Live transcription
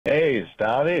Hey,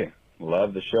 Stavvy.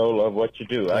 Love the show. Love what you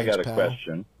do. Thanks, I got a pal.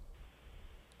 question.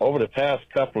 Over the past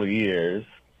couple of years,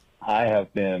 I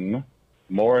have been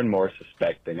more and more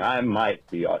suspecting I might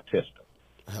be autistic.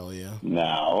 Hell yeah.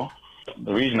 Now,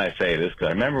 the reason I say this, because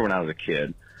I remember when I was a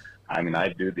kid, I mean,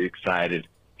 I'd do the excited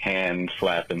hand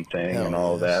flapping thing and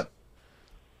all that.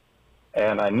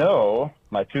 And I know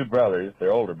my two brothers,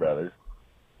 they're older brothers,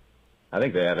 I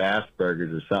think they have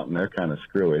Asperger's or something. They're kind of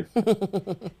screwy.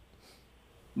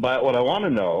 But what I want to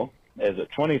know is at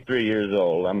 23 years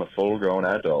old, I'm a full-grown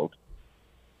adult.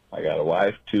 I got a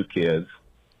wife, 2 kids,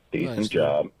 decent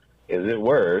job. Is it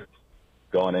worth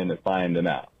going in and finding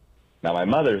out? Now, my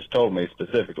mother's told me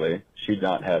specifically she'd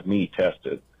not have me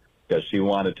tested because she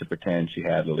wanted to pretend she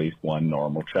had at least one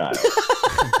normal child.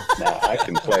 Now, I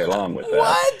can play along with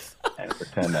that and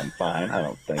pretend I'm fine. I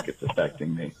don't think it's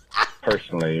affecting me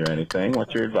personally or anything.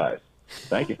 What's your advice?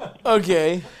 Thank you.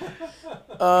 Okay.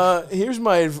 Here's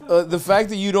my the fact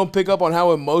that you don't pick up on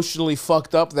how emotionally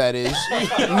fucked up that is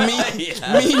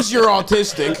means you're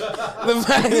autistic. The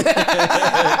fact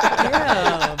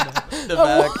the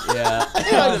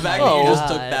fact that you just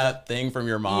took that thing from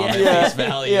your mom at face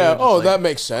value. Yeah. Oh, like, that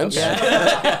makes sense.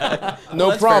 Yeah. No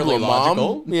well, problem,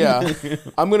 Mom. Yeah.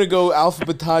 I'm gonna go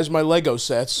alphabetize my Lego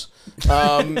sets.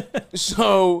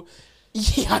 So,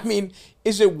 yeah, I mean,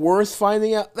 is it worth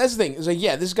finding out? That's the thing. It's like,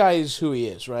 yeah, this guy is who he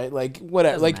is, right? Like,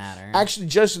 whatever. Like, actually,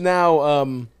 just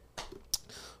now,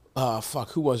 fuck,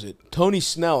 who was it? Tony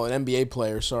Snell, an NBA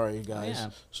player. Sorry, guys. Oh, yeah.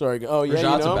 Sorry. Oh, yeah,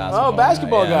 Rajat's you know? basketball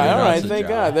basketball guy. Yeah, all right, thank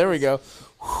God. There we go.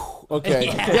 Okay.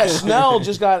 Yeah, Snell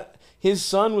just got, his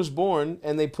son was born,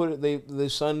 and they put it,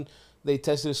 they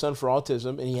tested his son for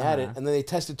autism, and he had it. And then they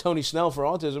tested Tony Snell for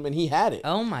autism, and he had it.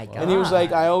 Oh, my God. And he was like,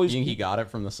 You think he got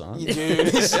it from the son? Dude,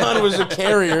 his son was a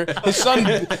carrier. His son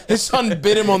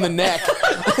bit him on the neck.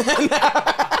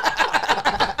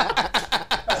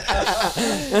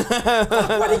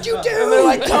 What did you do? And they're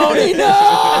like, Tony,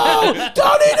 no!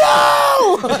 Tony,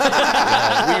 no!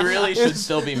 We really should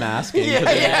still be masking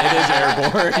because it is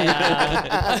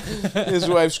airborne. His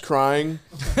wife's crying.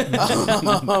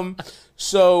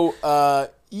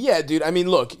 Yeah, dude. I mean,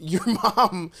 look, your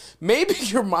mom. Maybe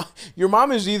your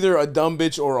mom is either a dumb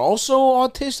bitch or also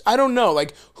autistic. I don't know.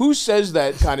 Like, who says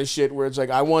that kind of shit? Where it's like,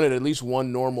 I wanted at least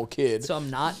one normal kid. So I'm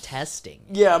not testing.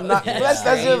 Yeah, I'm not. That's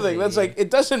the other thing. That's like, it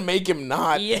doesn't make him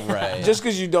not. Yeah. Right. Just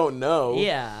because you don't know.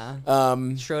 Yeah.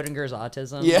 Schrodinger's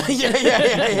autism. Yeah.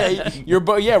 You're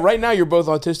both. Yeah. Right now, you're both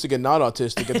autistic and not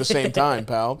autistic at the same time,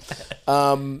 pal.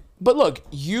 But look,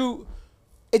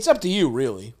 it's up to you,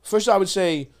 really. First, I would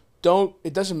say,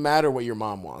 it doesn't matter what your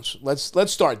mom wants.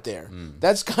 Let's start there.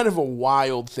 That's kind of a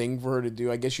wild thing for her to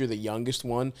do. I guess you're the youngest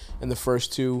one, and the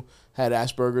first 2 had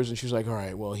Asperger's, and she was like, all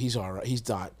right, well, he's all right. He's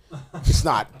not, it's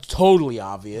not totally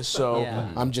obvious, so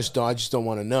I just don't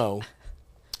want to know.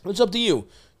 It's up to you.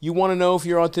 You want to know if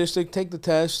you're autistic, take the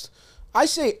test. I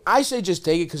say just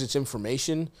take it because it's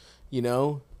information, you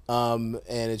know, and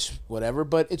it's whatever,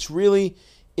 but it's really,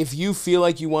 if you feel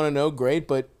like you want to know, great,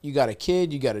 but you got a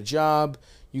kid, you got a job,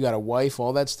 you got a wife,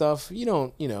 all that stuff. You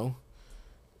don't.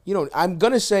 I'm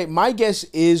gonna say my guess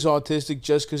is autistic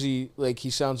just because he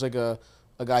sounds like a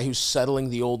guy who's settling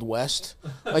the old west.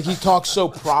 Like, he talks so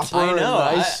proper and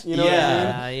nice. You know what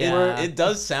I mean? Yeah. It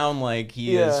does sound like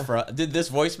he is from. This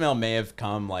voicemail may have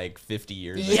come like 50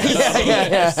 years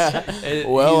ago.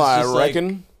 Well, I reckon.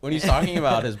 Like, when he's talking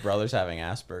about his brothers having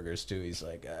Asperger's too, he's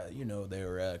like, they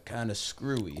were kind of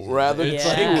screwy. Rather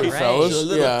screwy, right. fellas. A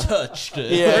little touched.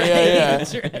 Yeah.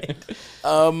 That's right.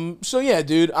 So yeah,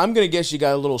 dude, I'm gonna guess you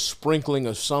got a little sprinkling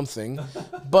of something,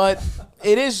 but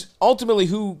it is ultimately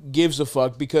who gives a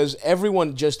fuck, because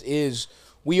everyone just is.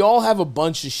 We all have a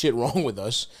bunch of shit wrong with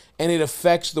us, and it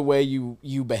affects the way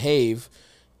you behave.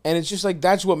 And it's just like,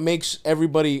 that's what makes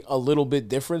everybody a little bit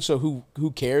different. So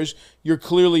who cares? You're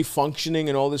clearly functioning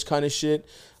and all this kind of shit.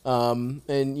 And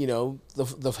you know,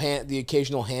 the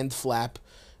occasional hand flap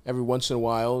every once in a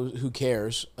while. Who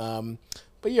cares?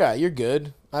 But yeah, you're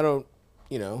good. I don't.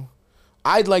 You know,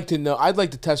 I'd like to know. I'd like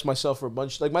to test myself for a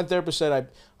bunch. Like, my therapist said,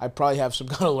 I probably have some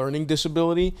kind of learning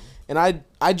disability, and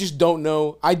I just don't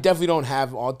know. I definitely don't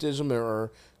have autism,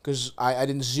 or because I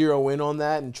didn't zero in on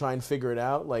that and try and figure it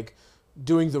out. Like,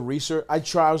 doing the research, I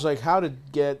was like, how to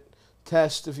get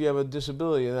test if you have a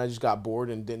disability, and I just got bored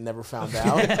and never found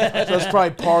out. So that's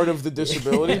probably part of the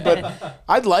disability. But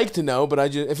I'd like to know.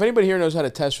 But if anybody here knows how to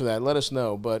test for that, let us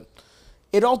know. But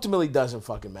it ultimately doesn't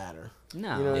fucking matter.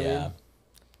 No. You know what I mean?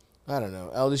 I don't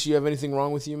know. Eldest, you have anything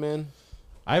wrong with you, man?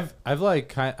 I've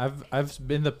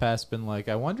in the past been like,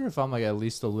 I wonder if I'm like at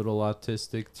least a little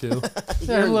autistic too.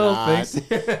 You're little not.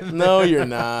 things. No, you're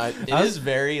not. It is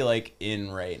very like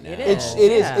in right now. It It's is.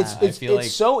 it is. Yeah.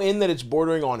 It's so in that it's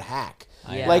bordering on hack.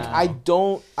 Yeah. Like I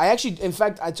actually, in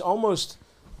fact, it's almost.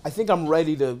 I think I'm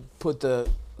ready to put the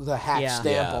hack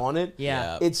stamp on it.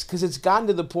 Yeah. It's because it's gotten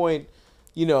to the point.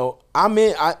 You know, I'm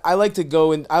in. I like to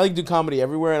go and I like to do comedy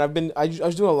everywhere, and I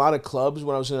was doing a lot of clubs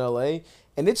when I was in LA,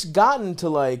 and it's gotten to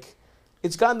like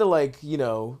you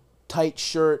know, tight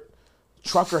shirt,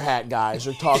 trucker hat guys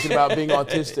are talking about being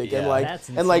autistic and like That's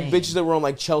bitches insane. that were on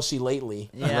like Chelsea lately.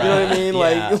 Yeah. You know what I mean?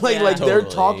 Yeah. Like they're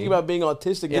Totally. talking about being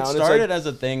autistic now. It and started it's like, as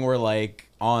a thing where like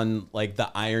on like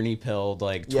the irony pilled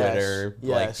like Yes, Twitter,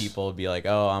 like yes. people would be like,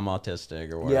 "Oh, I'm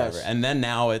autistic" or whatever, Yes. and then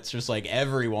now it's just like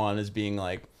everyone is being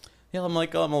like, "Yeah, I'm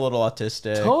like, oh, I'm a little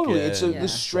autistic." Totally, it's a and-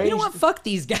 this strange. You know what? Fuck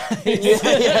these guys.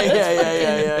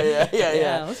 yeah.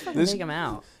 Yeah, let's fucking This- take them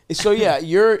out. So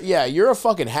you're a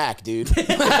fucking hack, dude.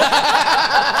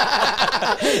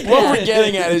 What we're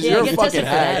getting at is you're a get fucking tested for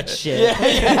hack. that shit.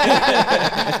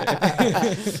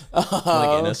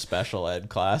 like in a special ed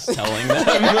class telling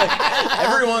them like,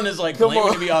 everyone is like claiming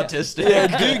on. to be autistic.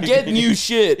 Yeah, dude, get new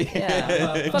shit.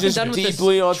 Yeah, fucking Just done with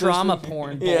deeply this autistic. trauma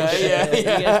porn Yeah, bullshit. yeah.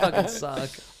 You guys fucking suck.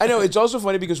 I know it's also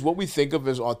funny because what we think of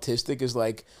as autistic is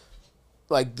like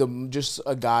just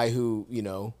a guy who, you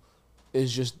know,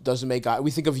 is just doesn't make eye.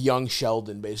 We think of young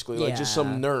Sheldon basically, like just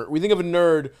some Yeah. nerd. We think of a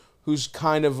nerd who's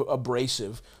kind of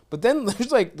abrasive. But then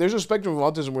there's a spectrum of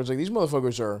autism where it's like these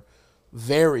motherfuckers are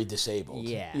very disabled.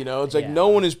 Yeah, You know, it's like yeah. no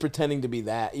one is pretending to be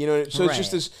that. You know, so it's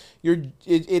just Right.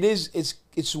 this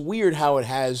it's weird how it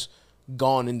has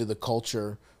gone into the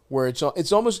culture where it's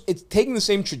taking the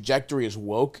same trajectory as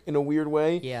woke in a weird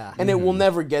way. Yeah. And it will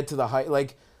never get to the height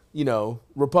like, you know,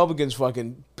 Republicans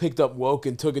fucking picked up woke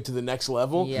and took it to the next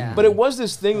level. Yeah. But it was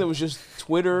this thing that was just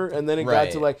Twitter, and then it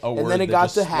got to like, A and word then it that got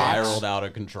just to hacks, spiraled out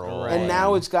of control. Right. and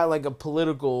now it's got like a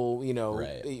political, you know,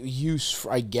 Right. use,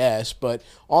 I guess. But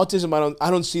autism,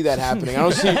 I don't see that happening. I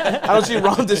don't see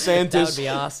Ron DeSantis That would be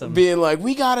awesome. being like,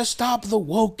 we gotta stop the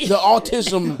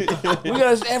autism.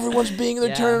 Everyone's they're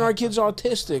Yeah. turning our kids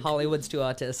autistic. Hollywood's too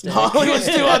autistic. Hollywood's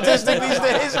too autistic these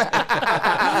days.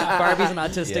 Barbie's an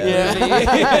autistic Yeah.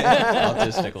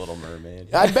 movie. Autistic Little Mermaid.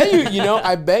 I bet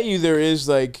you there's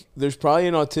probably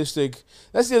an autistic.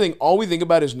 That's the other thing. All we think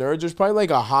about is nerds. There's probably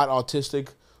like a hot autistic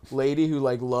lady who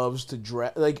like loves to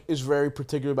dress, like is very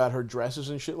particular about her dresses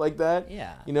and shit like that.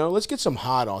 Yeah. You know, let's get some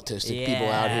hot autistic people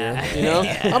out Yeah. here. You know,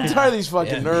 I'm tired of these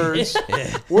fucking nerds.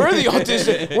 We're the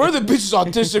autistic. We're the bitches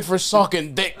autistic for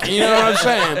sucking dick. You know what I'm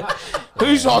saying?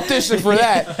 Who's autistic for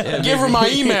that? Give her my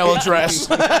email address.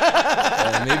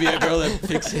 Maybe a girl that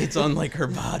fixates on like her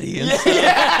body and stuff.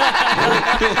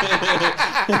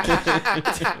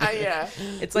 Yeah.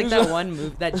 It's like that one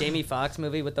movie, that Jamie Foxx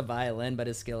movie with the violin, but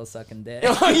his skill is sucking dick.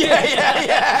 Oh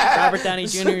yeah. Robert Downey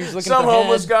Jr. is looking Some for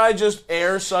homeless head. guy just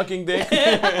air sucking dick.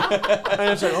 And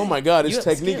it's like, oh my god, his You have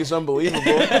technique skill. is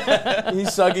unbelievable.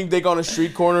 He's sucking dick on a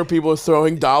street corner. People are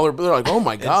throwing dollar. They're like, oh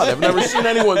my god, I've never seen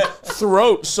anyone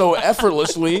throat so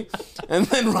effortlessly. And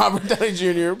then Robert Downey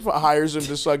Jr. hires him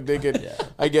to suck dick. And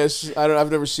I guess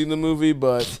I've never seen the movie,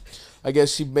 but I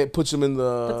guess he puts him in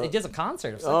the. He does a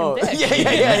concert of Oh, sucking dick.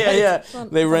 yeah.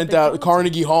 They rent big out concert.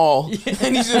 Carnegie Hall,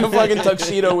 and he's in a fucking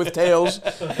tuxedo with tails,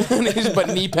 and he's got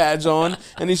knee pads on,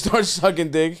 and he starts sucking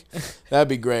dick. That'd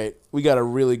be great. We got a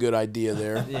really good idea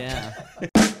there. Yeah.